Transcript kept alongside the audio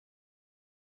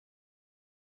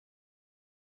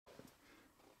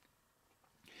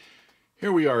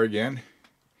Here we are again,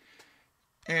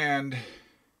 and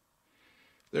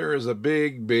there is a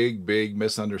big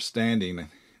misunderstanding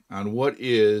on what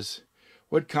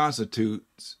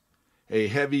constitutes a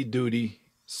heavy-duty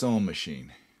sewing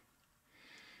machine.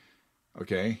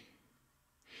 Okay,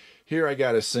 here I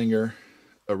got a Singer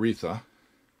Aretha.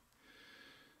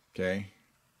 Okay,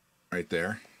 right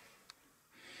there.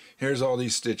 Here's all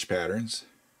these stitch patterns.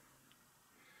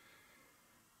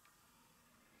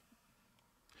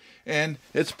 And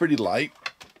it's pretty light.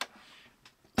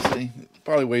 See, it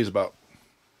probably weighs about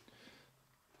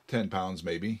 10 pounds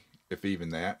maybe, if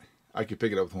even that. I could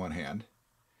pick it up with one hand.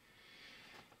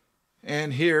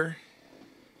 And here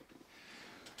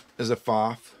is a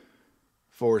Pfaff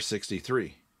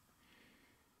 463.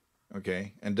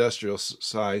 Okay, industrial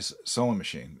size sewing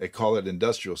machine. They call it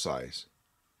industrial size.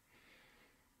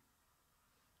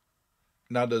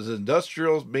 Now, does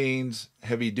industrial means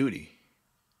heavy duty?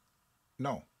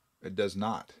 No, it does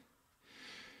not.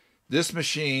 This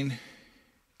machine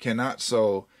cannot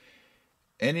sew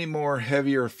any more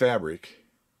heavier fabric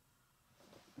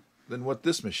than what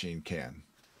this machine can.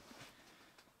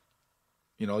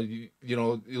 You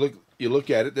look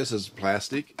at it. This is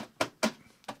plastic.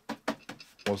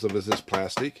 Most of this is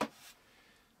plastic.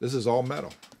 This is all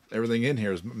metal. Everything in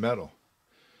here is metal.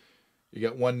 You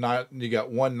got one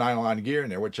nylon gear in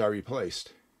there, which I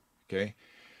replaced. Okay,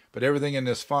 but everything in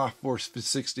this Pfaff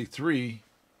 463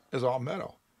 is all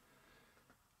metal.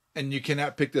 And you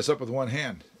cannot pick this up with one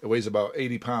hand. It weighs about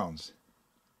 80 pounds.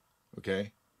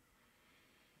 Okay.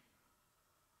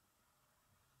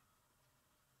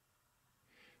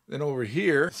 Then over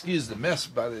here, excuse the mess,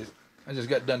 I just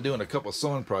got done doing a couple of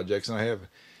sewing projects, and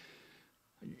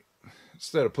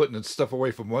instead of putting stuff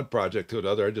away from one project to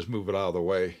another, I just move it out of the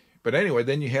way. But anyway,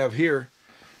 then you have here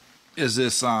is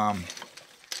this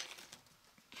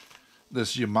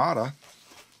this Yamada.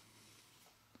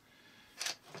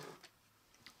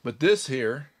 But this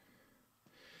here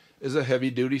is a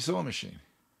heavy-duty sewing machine.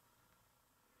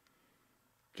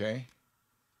 Okay?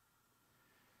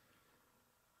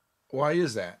 Why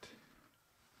is that?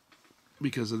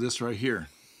 Because of this right here.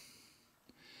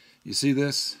 You see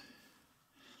this?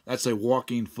 That's a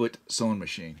walking foot sewing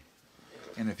machine.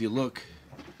 And if you look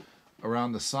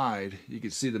around the side, you can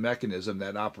see the mechanism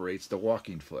that operates the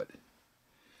walking foot.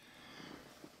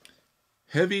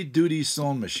 Heavy-duty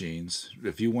sewing machines,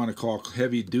 if you want to call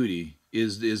heavy-duty,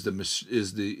 is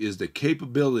the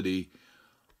capability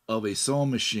of a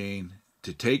sewing machine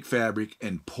to take fabric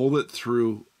and pull it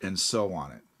through and sew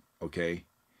on it. Okay.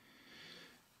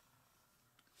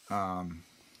 Let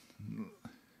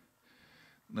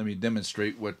me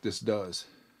demonstrate what this does.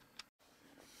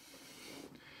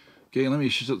 Okay, let me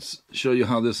show you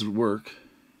how this would work.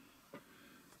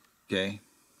 Okay,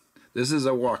 this is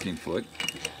a walking foot.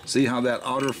 See how that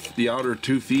the outer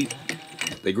 2 feet,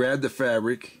 they grab the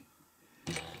fabric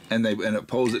and it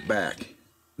pulls it back.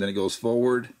 Then it goes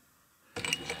forward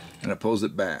and it pulls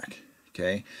it back.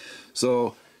 Okay,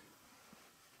 so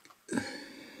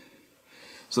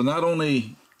not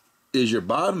only is your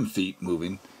bottom feet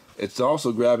moving, it's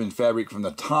also grabbing fabric from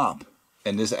the top,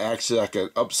 and this acts like an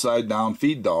upside down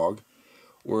feed dog,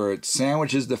 where it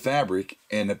sandwiches the fabric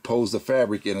and it pulls the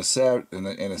fabric in a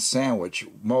sandwich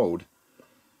mode.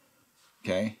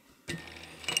 Okay,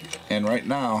 and right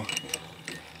now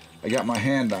I got my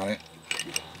hand on it,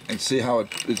 and see how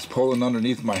it's pulling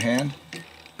underneath my hand,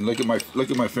 and look at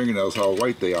my fingernails, how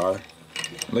white they are.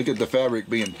 Look at the fabric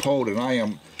being pulled, and I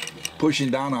am pushing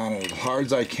down on it as hard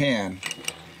as I can,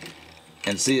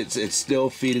 and see it's still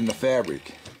feeding the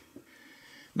fabric.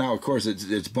 Now of course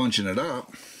it's bunching it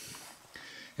up,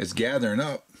 it's gathering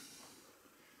up,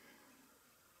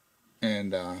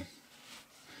 and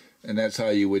that's how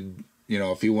you would,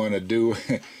 if you want to do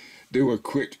a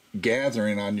quick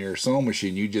gathering on your sewing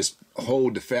machine, you just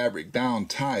hold the fabric down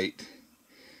tight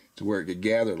to where it could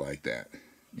gather like that.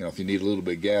 If you need a little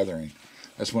bit of gathering,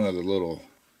 that's one of the little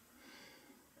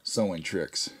sewing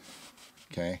tricks.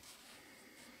 Okay,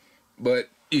 but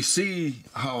you see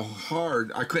how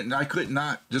hard I could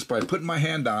not, just by putting my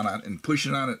hand on it and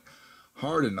pushing on it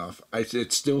hard enough,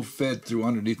 it still fed through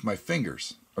underneath my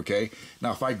fingers. Okay,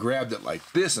 now if I grabbed it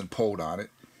like this and pulled on it,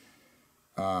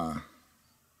 I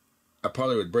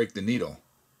probably would break the needle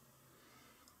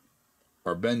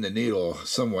or bend the needle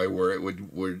some way where it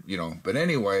would but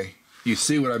anyway, you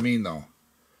see what I mean though.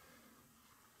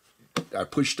 I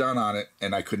pushed down on it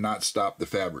and I could not stop the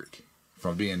fabric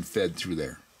from being fed through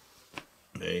there.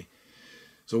 Okay,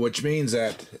 so which means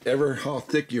that how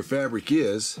thick your fabric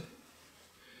is,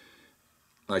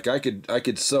 like I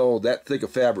could sew that thick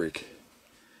of fabric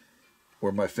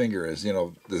where my finger is,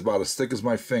 it's about as thick as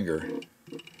my finger,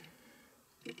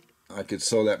 I could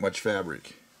sew that much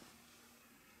fabric,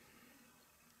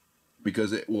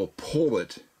 because it will pull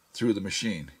it through the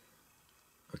machine.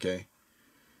 Okay,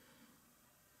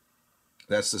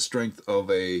 that's the strength of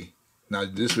a, now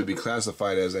this would be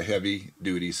classified as a heavy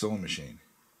duty sewing machine.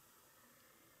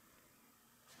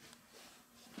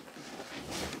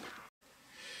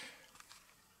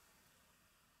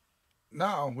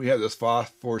 Now we have this FOSS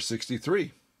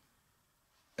 463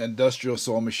 industrial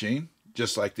sewing machine,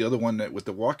 just like the other one that with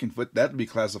the walking foot. That would be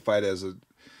classified as an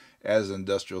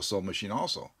industrial sewing machine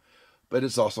also, but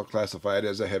it's also classified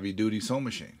as a heavy duty sewing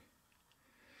machine.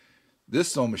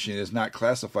 This sewing machine is not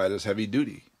classified as heavy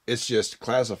duty. It's just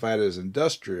classified as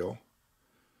industrial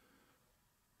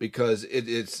because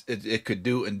it could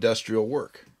do industrial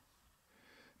work.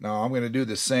 Now I'm going to do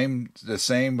the same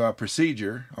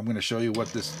procedure. I'm going to show you what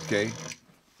this. Okay.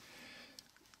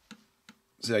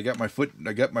 See, I got my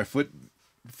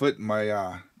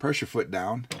pressure foot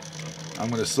down. I'm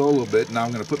going to sew a little bit. Now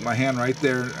I'm going to put my hand right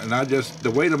there, and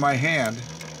the weight of my hand,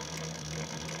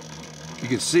 you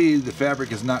can see the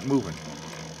fabric is not moving.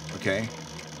 Okay.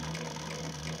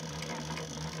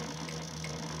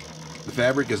 The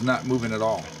fabric is not moving at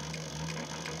all,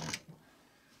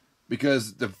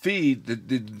 because the feed,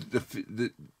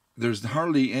 there's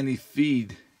hardly any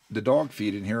feed. The dog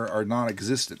feed in here are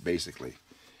non-existent, basically.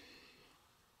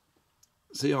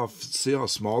 See how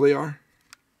small they are?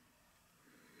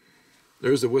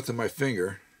 There's the width of my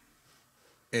finger,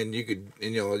 and you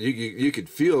could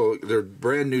feel they're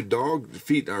brand new dog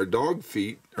feet, or dog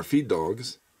feet, or feed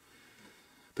dogs.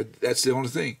 But that's the only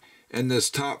thing. And this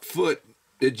top foot,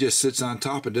 it just sits on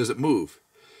top and doesn't move.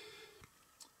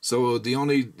 So the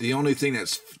only thing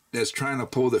that's trying to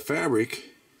pull the fabric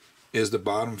is the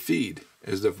bottom feed,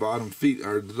 or the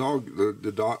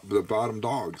bottom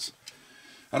dogs.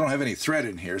 I don't have any thread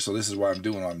in here, so this is why I'm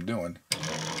doing what I'm doing.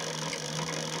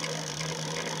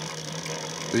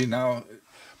 See now,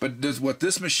 but what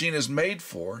this machine is made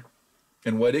for,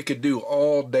 and what it could do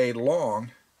all day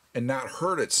long and not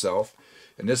hurt itself,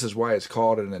 and this is why it's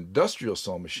called an industrial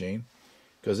sewing machine,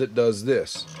 because it does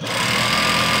this.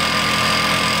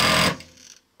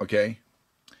 Okay,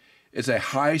 it's a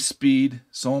high-speed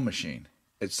sewing machine.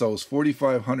 It sews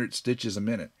 4,500 stitches a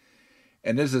minute,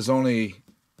 and this is only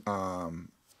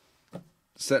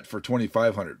set for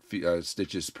 2,500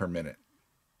 stitches per minute.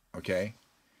 Okay,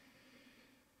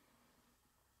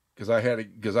 because I have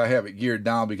it geared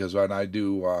down, because when I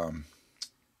do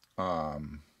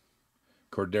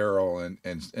Cordero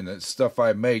and the stuff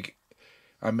I make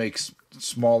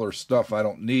smaller stuff. I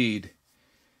don't need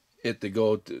it to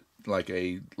go to like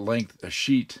a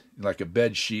sheet, like a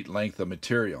bed sheet length of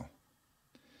material.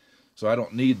 So I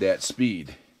don't need that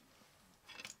speed.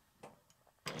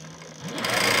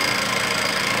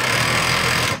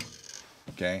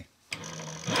 Okay.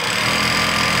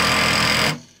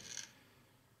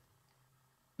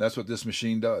 That's what this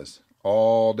machine does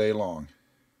all day long.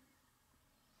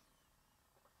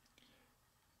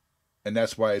 And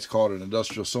that's why it's called an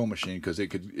industrial sewing machine, because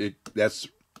it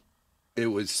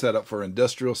was set up for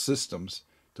industrial systems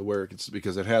to where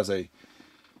because it has a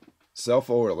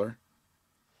self-oiler.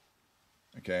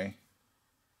 Okay.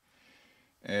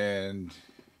 And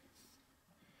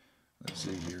let's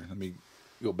see here. Let me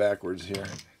go backwards here.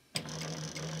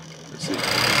 Let's see.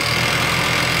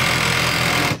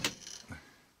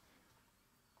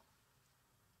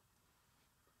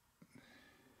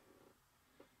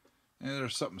 And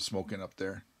there's something smoking up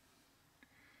there.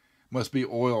 Must be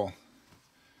oil.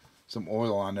 Some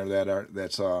oil on there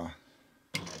that's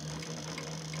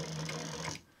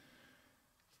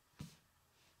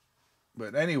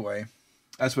But anyway,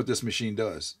 that's what this machine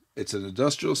does. It's an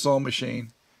industrial sewing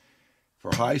machine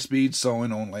for high-speed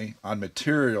sewing only on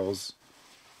materials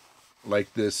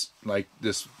like this. I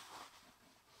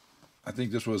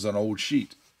think this was an old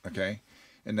sheet, okay?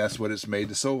 And that's what it's made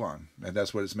to sew on. And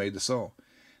that's what it's made to sew.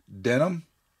 Denim,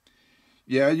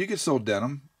 yeah, you could sew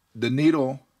denim. The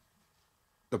needle,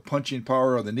 the punching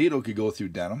power of the needle could go through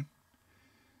denim.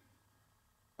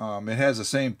 It has the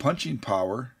same punching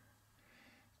power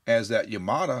as that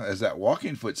Yamada, as that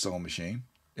walking foot sewing machine.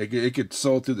 It could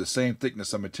sew through the same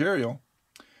thickness of material,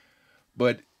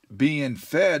 but being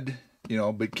fed,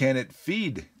 but can it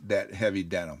feed that heavy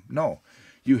denim? No.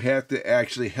 You have to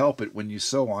actually help it when you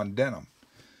sew on denim.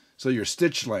 So your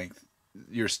stitch length,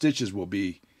 your stitches will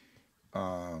be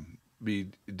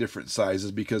different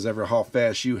sizes, because how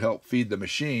fast you help feed the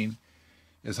machine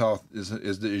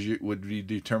would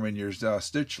determine your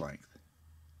stitch length.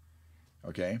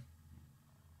 Okay.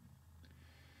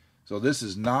 So this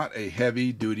is not a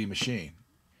heavy duty machine.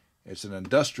 It's an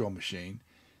industrial machine,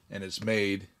 and it's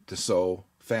made to sew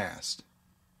fast.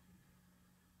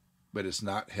 but it's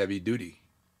not heavy duty,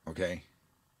 okay?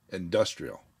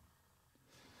 Industrial.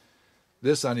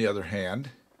 This, on the other hand,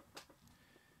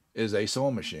 is a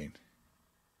sewing machine.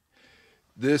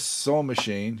 This sewing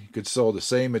machine could sew the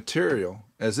same material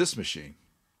as this machine,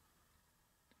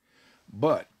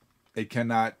 but it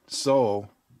cannot sew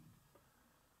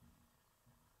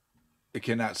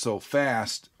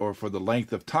fast or for the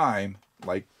length of time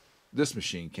like this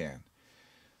machine can.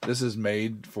 This is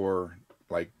made for,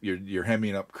 like, you're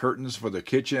hemming up curtains for the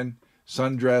kitchen,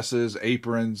 sundresses,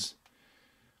 aprons,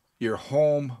 your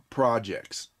home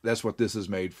projects. That's what this is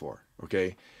made for,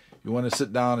 okay? You want to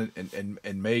sit down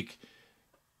and make,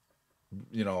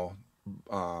 you know,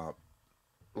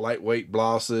 lightweight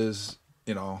blouses,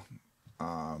 you know,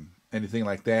 anything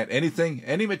like that.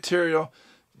 Any material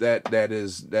that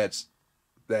is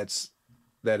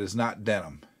not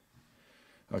denim.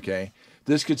 Okay,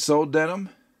 this could sew denim,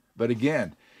 but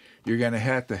again, you're going to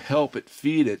have to help it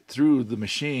feed it through the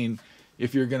machine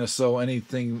if you're going to sew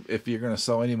anything. If you're going to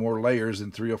sew any more layers than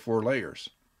 3 or 4 layers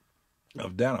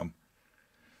of denim,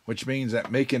 which means that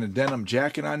making a denim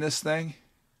jacket on this thing,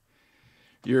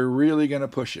 you're really going to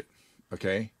push it.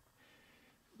 Okay,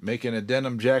 making a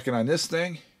denim jacket on this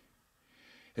thing,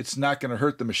 it's not going to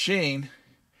hurt the machine,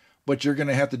 but you're going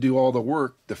to have to do all the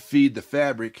work to feed the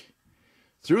fabric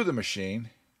through the machine,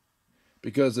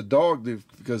 because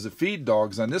the feed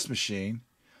dogs on this machine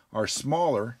are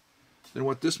smaller than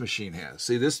what this machine has.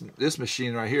 See, this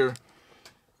machine right here,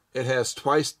 it has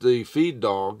twice the feed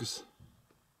dogs,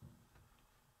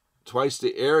 twice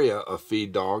the area of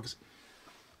feed dogs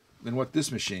than what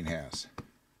this machine has.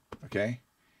 Okay?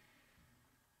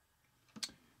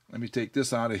 Let me take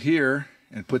this out of here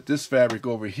and put this fabric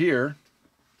over here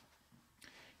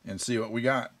and see what we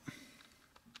got.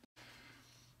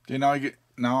 Okay,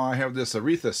 now I have this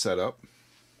Aretha set up,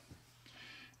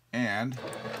 and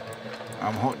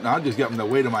I'm just getting the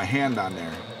weight of my hand on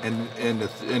there, and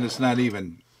it's not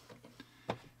even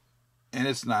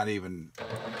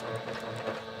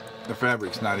the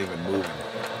fabric's not even moving.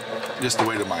 Just the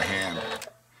weight of my hand.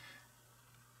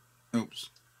 Oops,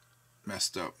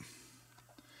 messed up.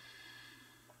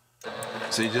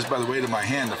 See, just by the weight of my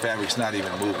hand, the fabric's not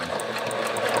even moving.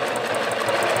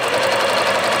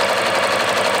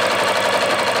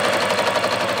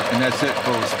 And that's it,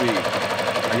 full speed.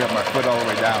 I got my foot all the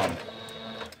way down.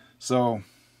 So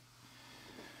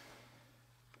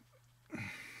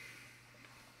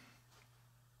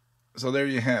there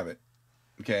you have it.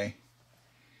 Okay.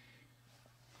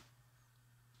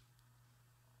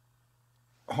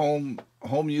 Home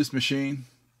use machine,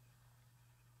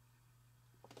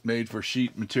 made for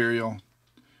sheet material,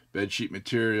 bed sheet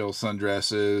material,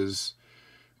 sundresses,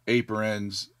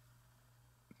 aprons,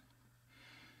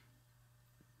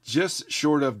 just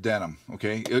short of denim.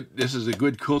 Okay, this is a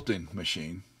good quilting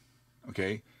machine.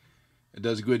 Okay, it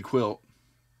does a good quilt,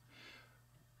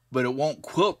 but it won't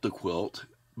quilt the quilt.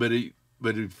 But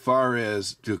as far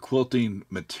as the quilting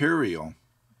material,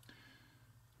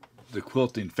 the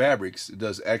quilting fabrics, it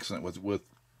does excellent with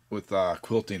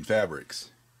quilting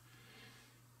fabrics.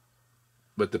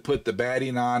 But to put the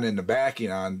batting on and the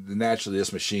backing on, naturally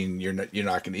this machine you're not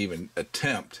going to even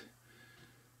attempt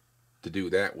to do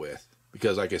that with,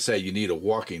 because like I say, you need a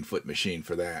walking foot machine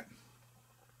for that.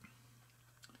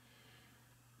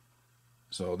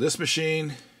 So this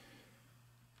machine's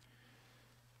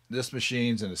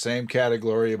in the same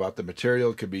category about the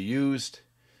material could be used.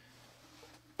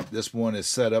 This one is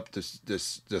set up to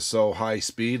sew high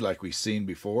speed like we've seen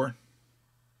before.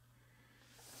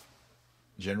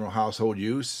 General household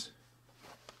use.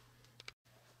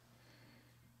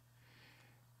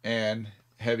 And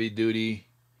heavy duty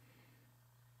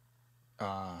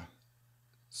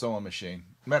sewing machine.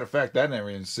 Matter of fact, I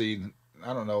never even seen,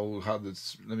 I don't know how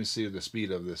this, let me see what the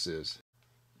speed of this is.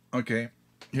 Okay,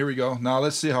 here we go. Now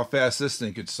let's see how fast this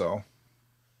thing could sew.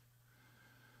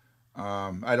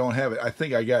 I don't have it. I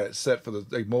think I got it set for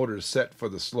the motor is set for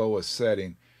the slowest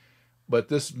setting. But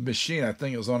this machine, I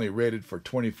think it was only rated for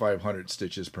 2,500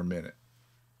 stitches per minute.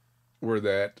 Where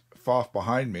that Pfaff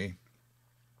behind me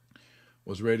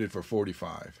was rated for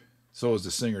 45. So was the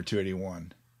Singer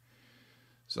 281.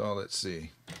 So let's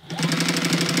see.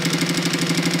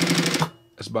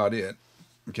 That's about it.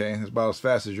 Okay, that's about as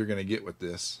fast as you're going to get with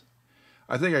this.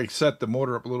 I think I set the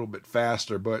motor up a little bit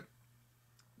faster, but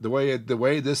the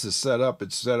way this is set up,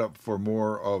 it's set up for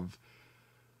more of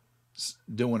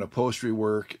doing upholstery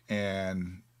work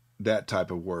and that type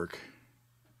of work,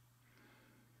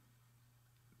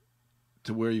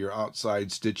 to where your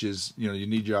outside stitches, you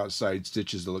need your outside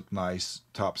stitches to look nice,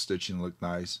 top stitching to look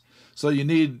nice. So you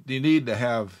need to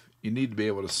be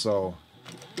able to sew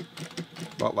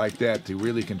about like that to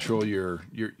really control your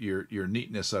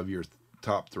neatness of your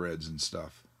top threads and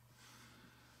stuff.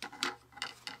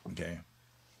 Okay,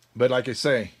 but like I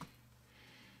say,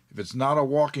 if it's not a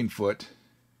walking foot,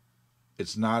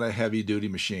 it's not a heavy duty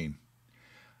machine.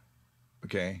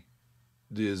 Okay,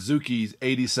 the Azuki's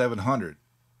 8700,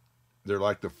 they're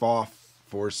like the FOF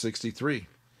 463.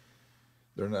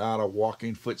 They're not a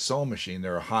walking foot sewing machine.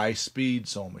 They're a high speed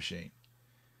sewing machine.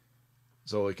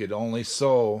 So it could only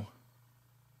sew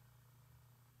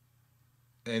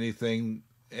anything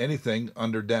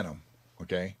under denim.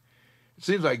 Okay, it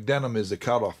seems like denim is the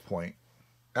cutoff point.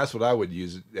 That's what I would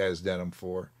use it as denim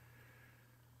for.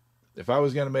 If I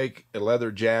was going to make a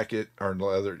leather jacket or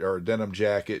a denim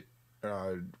jacket,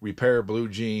 repair blue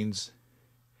jeans,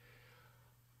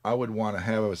 I would want to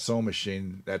have a sewing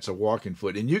machine that's a walking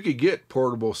foot. And you could get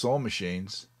portable sewing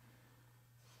machines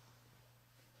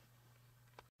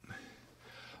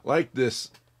like this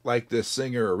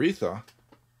Singer Aretha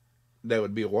that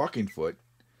would be a walking foot.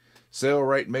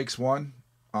 Sailrite makes one.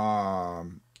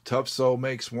 Tough Sew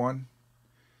makes one.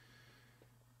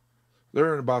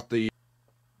 They're about the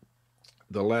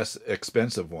less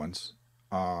expensive ones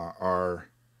are,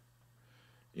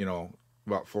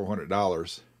 about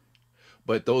 $400.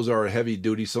 But those are a heavy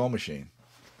duty sewing machine.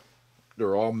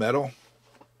 They're all metal.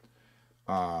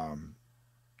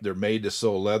 They're made to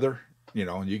sew leather.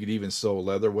 And you could even sew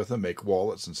leather with them, make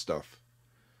wallets and stuff.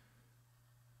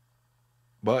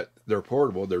 But they're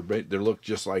portable. They look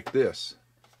just like this,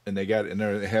 and they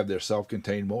have their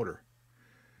self-contained motor.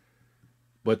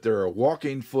 But they're a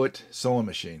walking foot sewing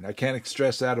machine. I can't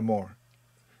stress that more.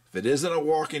 If it isn't a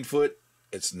walking foot,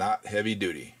 it's not heavy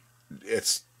duty.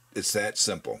 It's that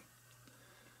simple.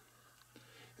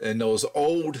 And those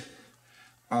old,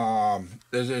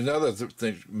 there's another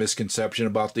misconception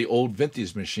about the old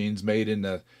vintage machines made in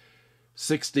the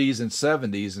 60s and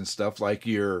 70s and stuff, like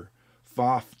your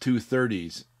FOF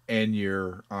 230s and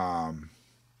your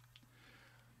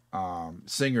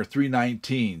Singer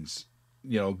 319s.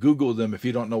 Google them if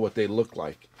you don't know what they look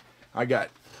like. I got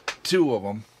 2 of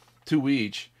them, 2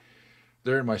 each.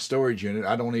 They're in my storage unit.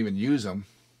 I don't even use them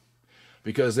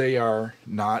because they are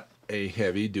not a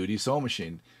heavy duty sewing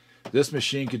machine. This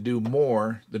machine could do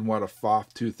more than what a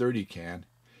FOF 230 can.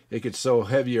 It could sew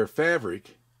heavier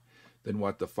fabric than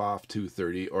what the FOF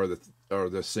 230 or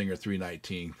the Singer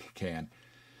 319 can.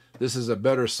 This is a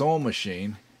better sewing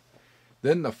machine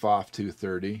than the FOF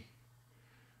 230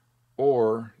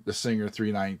 or the Singer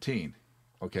 319.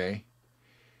 Okay?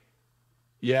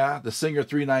 Yeah, the Singer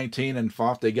 319 and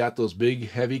FOF, they got those big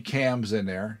heavy cams in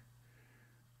there.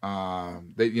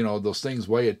 Those things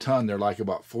weigh a ton. They're like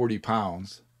about 40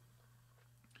 pounds.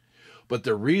 But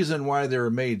the reason why they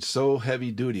were made so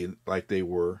heavy duty like they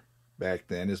were back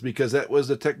then is because that was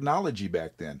the technology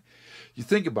back then. You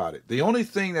think about it. The only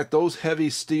thing that those heavy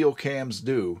steel cams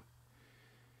do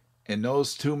in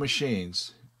those 2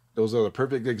 machines, those are the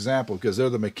perfect example because they're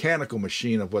the mechanical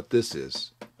machine of what this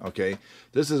is. Okay?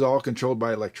 This is all controlled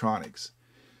by electronics.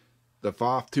 The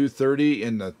FOF 230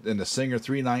 and the Singer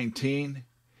 319,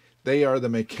 they are the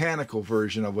mechanical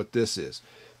version of what this is.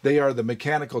 They are the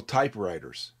mechanical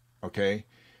typewriters. Okay,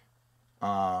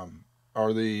 so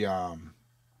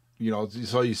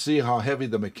you see how heavy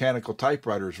the mechanical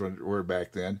typewriters were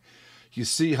back then. You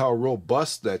see how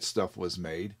robust that stuff was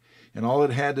made, and all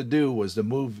it had to do was to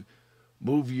move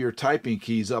your typing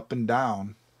keys up and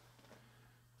down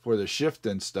for the shift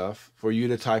and stuff for you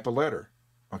to type a letter.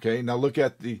 Okay, now look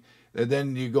at and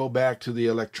then you go back to the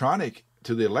electric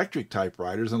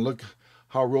typewriters and look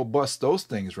how robust those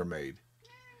things were made.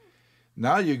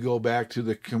 Now you go back to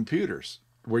the computers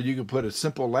where you can put a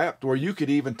simple where you could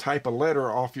even type a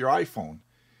letter off your iPhone,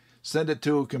 send it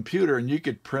to a computer, and you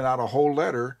could print out a whole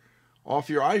letter off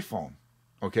your iPhone.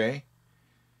 Okay?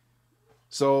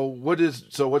 So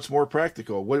what's more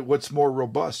practical? What's more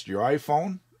robust? Your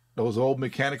iPhone? Those old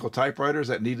mechanical typewriters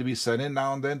that need to be sent in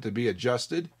now and then to be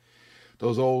adjusted?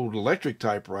 Those old electric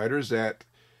typewriters that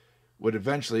would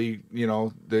eventually,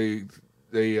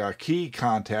 the key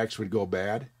contacts would go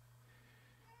bad,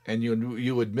 and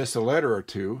you would miss a letter or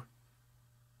two.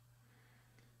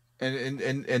 And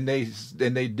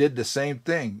they did the same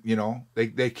thing.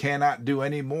 They cannot do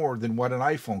any more than what an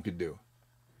iPhone could do.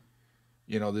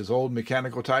 These old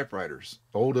mechanical typewriters,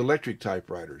 old electric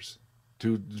typewriters,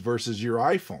 versus your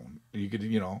iPhone. You could,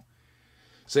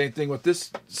 same thing with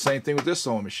this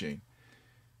sewing machine.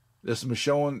 This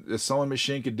sewing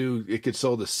machine could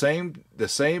sew the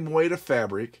same weight of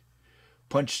fabric,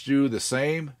 punch through the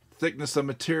same thickness of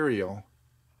material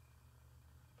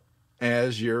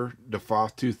as the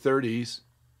FOF 230s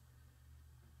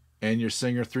and your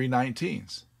Singer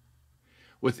 319s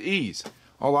with ease.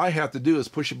 All I have to do is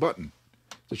push a button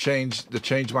to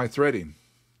change my threading.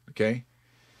 Okay.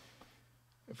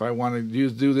 If I want to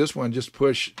do this one, just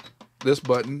push this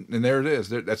button, and there it is.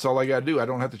 That's all I got to do. I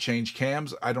don't have to change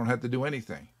cams. I don't have to do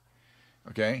anything.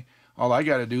 Okay. All I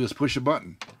got to do is push a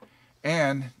button.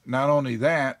 And not only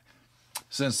that,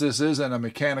 since this isn't a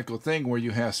mechanical thing where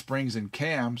you have springs and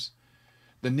cams,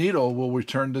 the needle will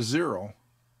return to zero.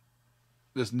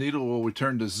 This needle will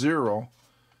return to zero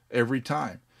every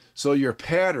time. So your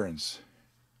patterns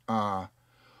are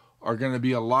going to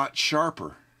be a lot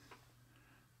sharper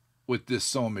with this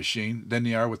sewing machine than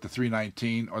they are with the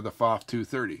 319 or the FOF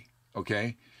 230.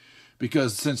 Okay?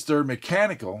 Because since they're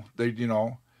mechanical, they,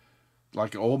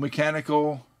 like old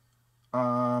mechanical,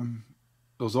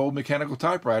 those old mechanical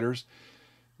typewriters,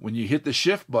 when you hit the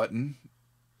shift button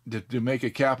to make a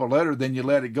capital letter, then you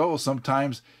let it go.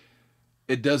 Sometimes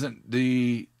it doesn't,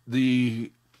 the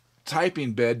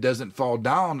typing bed doesn't fall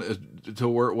down to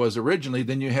where it was originally.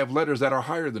 Then you have letters that are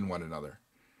higher than one another.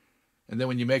 And then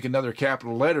when you make another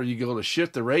capital letter, you go to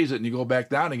shift to raise it, and you go back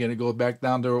down again. It goes back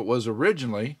down to where it was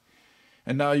originally.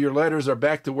 And now your letters are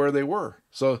back to where they were.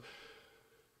 So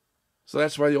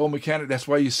that's why the old mechanic, that's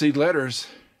why you see letters,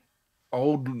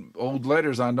 old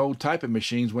letters on old typing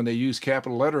machines, when they use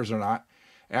capital letters or not.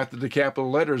 After the capital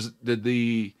letters, did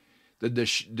the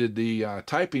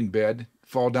typing bed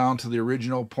fall down to the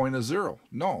original point of zero?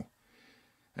 No.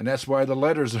 And that's why the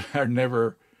letters are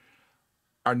never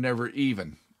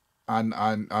even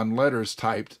on letters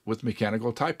typed with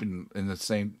mechanical typing in the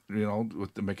same,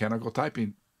 with the mechanical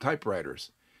typing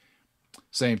typewriters.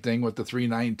 Same thing with the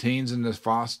 319s and the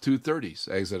FOS 230s,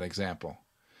 as an example.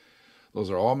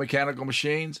 Those are all mechanical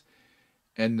machines,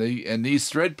 and these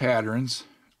thread patterns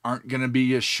aren't going to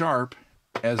be as sharp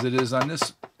as it is on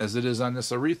this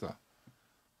Aretha.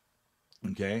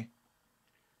 Okay.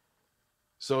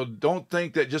 So don't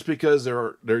think that just because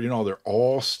they're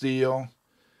all steel,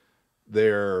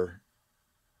 they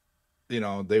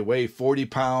weigh 40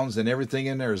 pounds and everything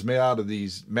in there is made out of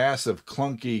these massive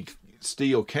clunky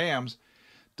steel cams,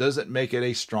 doesn't make it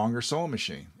a stronger sewing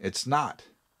machine. It's not.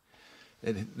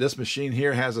 This machine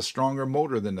here has a stronger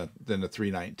motor than the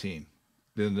 319,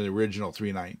 than the original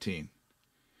 319.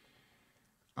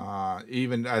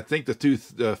 Even I think the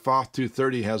FOF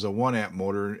 230 has a 1 amp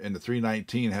motor, and the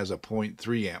 319 has a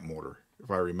 0.3 amp motor, if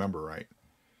I remember right.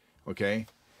 Okay,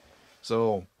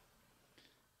 so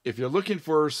if you're looking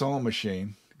for a sewing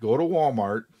machine, go to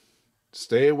Walmart.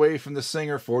 Stay away from the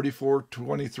Singer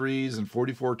 4423s and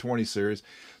 4420 series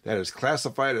that is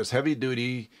classified as heavy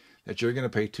duty, that you're going to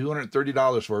pay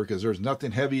 $230 for, because there's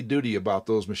nothing heavy duty about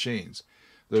those machines.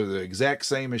 They're the exact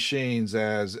same machines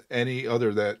as any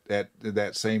other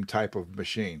that same type of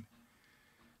machine.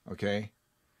 Okay?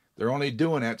 They're only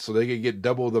doing that so they can get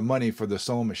double the money for the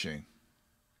sewing machine.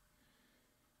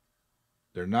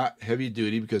 They're not heavy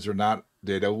duty because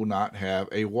they do not have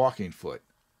a walking foot.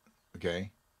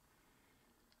 Okay?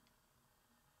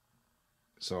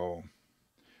 So,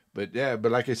 but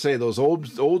like I say, those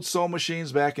old sewing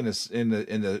machines back in the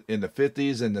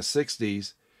 50s and the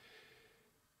 60s,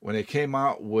 when they came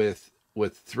out with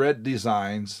thread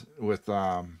designs, with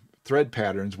thread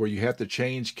patterns where you have to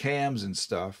change cams and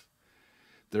stuff,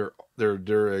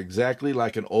 they're exactly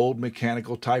like an old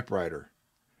mechanical typewriter.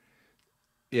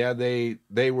 Yeah, they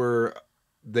were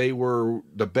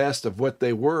the best of what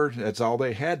they were. That's all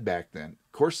they had back then.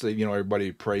 Of course,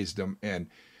 everybody praised them, and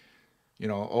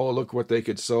oh, look what they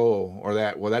could sew, or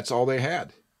that. Well, that's all they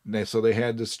had. So they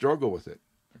had to struggle with it.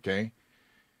 Okay.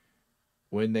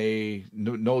 When they,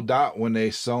 no doubt, when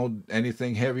they sewed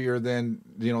anything heavier than,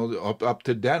 up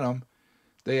to denim,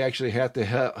 they actually had to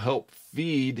help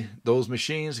feed those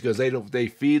machines, because they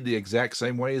feed the exact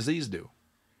same way as these do.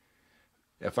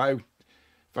 If I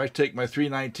take my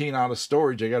 319 out of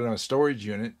storage, I got it on a storage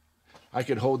unit, I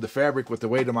could hold the fabric with the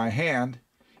weight of my hand,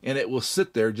 and it will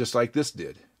sit there just like this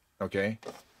did. Okay?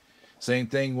 Same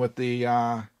thing with the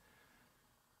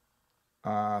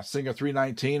Singer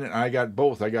 319, and I got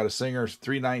both. I got a Singer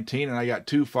 319, and I got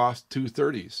two FOS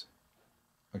 230s.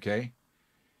 Okay?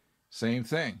 Same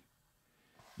thing.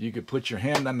 You could put your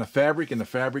hand on the fabric, and the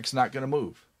fabric's not going to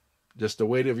move. Just the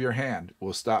weight of your hand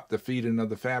will stop the feeding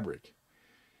of the fabric.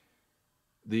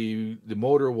 The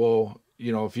motor will,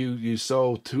 if you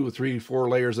sew 2, 3, 4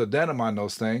 layers of denim on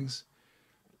those things,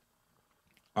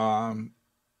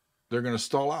 they're going to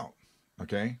stall out.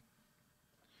 Okay?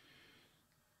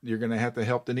 You're going to have to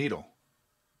help the needle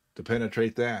to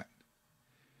penetrate that.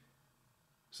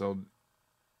 So,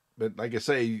 but like I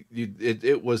say,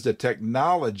 it was the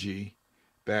technology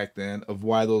back then of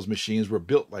why those machines were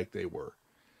built like they were.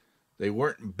 They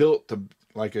weren't built to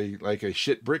like a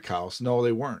shit brick house. No,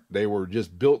 they weren't. They were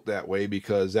just built that way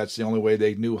because that's the only way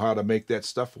they knew how to make that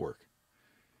stuff work.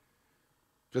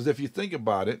 Because if you think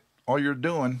about it, all you're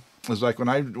doing is like when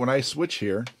I switch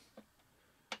here.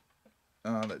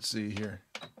 Let's see here.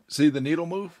 See the needle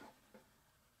move?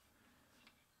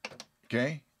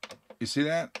 Okay, you see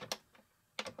that?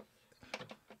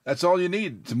 That's all you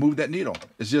need to move that needle.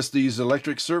 It's just these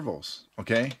electric servos,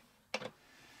 okay?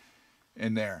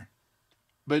 In there.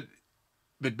 But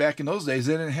back in those days,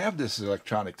 they didn't have this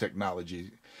electronic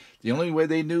technology. The only way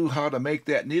they knew how to make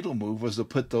that needle move was to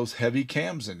put those heavy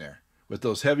cams in there with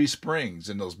those heavy springs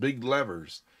and those big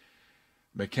levers.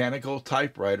 Mechanical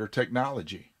typewriter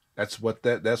technology. That's what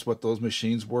those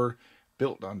machines were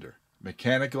built under.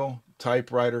 Mechanical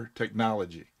typewriter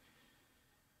technology.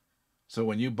 So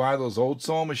when you buy those old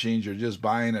sewing machines, you're just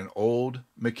buying an old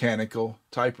mechanical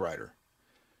typewriter.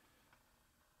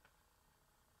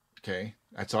 Okay,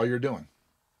 that's all you're doing.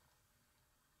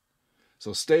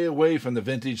 So stay away from the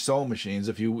vintage sewing machines.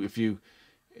 If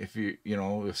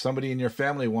somebody in your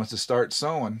family wants to start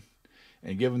sewing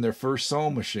and give them their first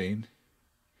sewing machine,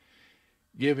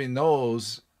 giving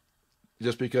those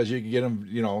just because you can get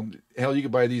them, hell, you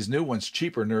could buy these new ones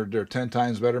cheaper and they're 10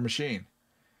 times better machine.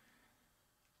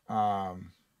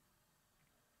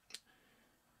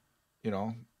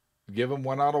 Give them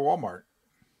one out of Walmart.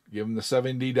 Give them the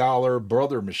 $70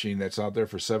 Brother machine that's out there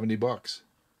for $70.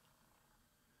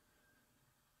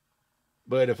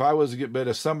 But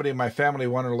if somebody in my family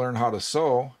wanted to learn how to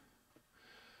sew,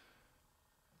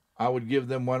 I would give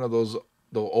them one of the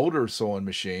older sewing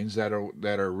machines that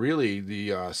are really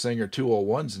the Singer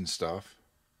 201s and stuff,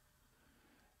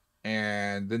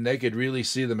 and then they could really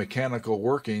see the mechanical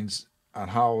workings on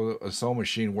how a sewing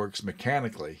machine works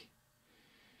mechanically.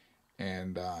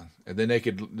 And then they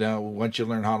could, now once you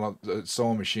learn how a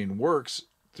sewing machine works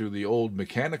through the old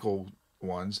mechanical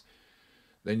ones,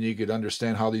 then you could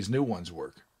understand how these new ones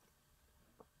work.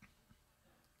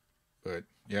 But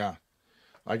yeah,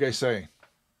 like I say,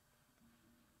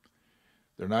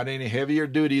 they're not any heavier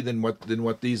duty than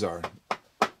what these are,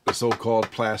 the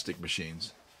so-called plastic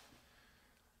machines.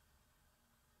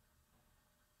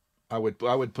 I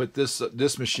would put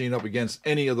this machine up against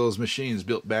any of those machines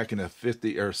built back in the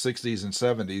 50s or 60s and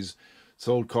 70s,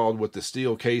 so-called with the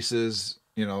steel cases,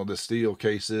 and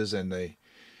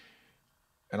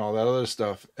all that other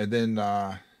stuff, and then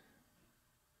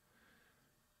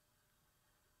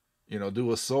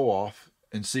do a sew off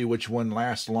and see which one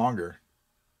lasts longer.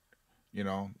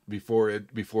 Before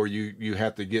you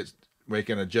have to make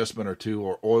an adjustment or two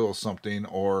or oil something,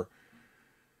 or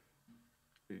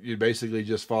you basically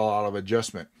just fall out of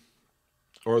adjustment,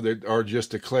 or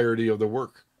just the clarity of the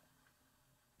work,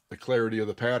 the clarity of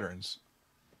the patterns,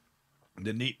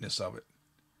 the neatness of it.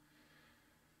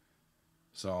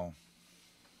 So,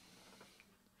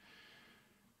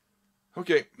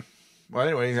 okay. Well,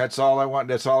 anyway, that's all I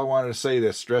wanted to say,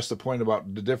 to stress the point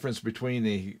about the difference between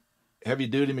the heavy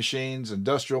duty machines,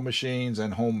 industrial machines,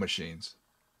 and home machines.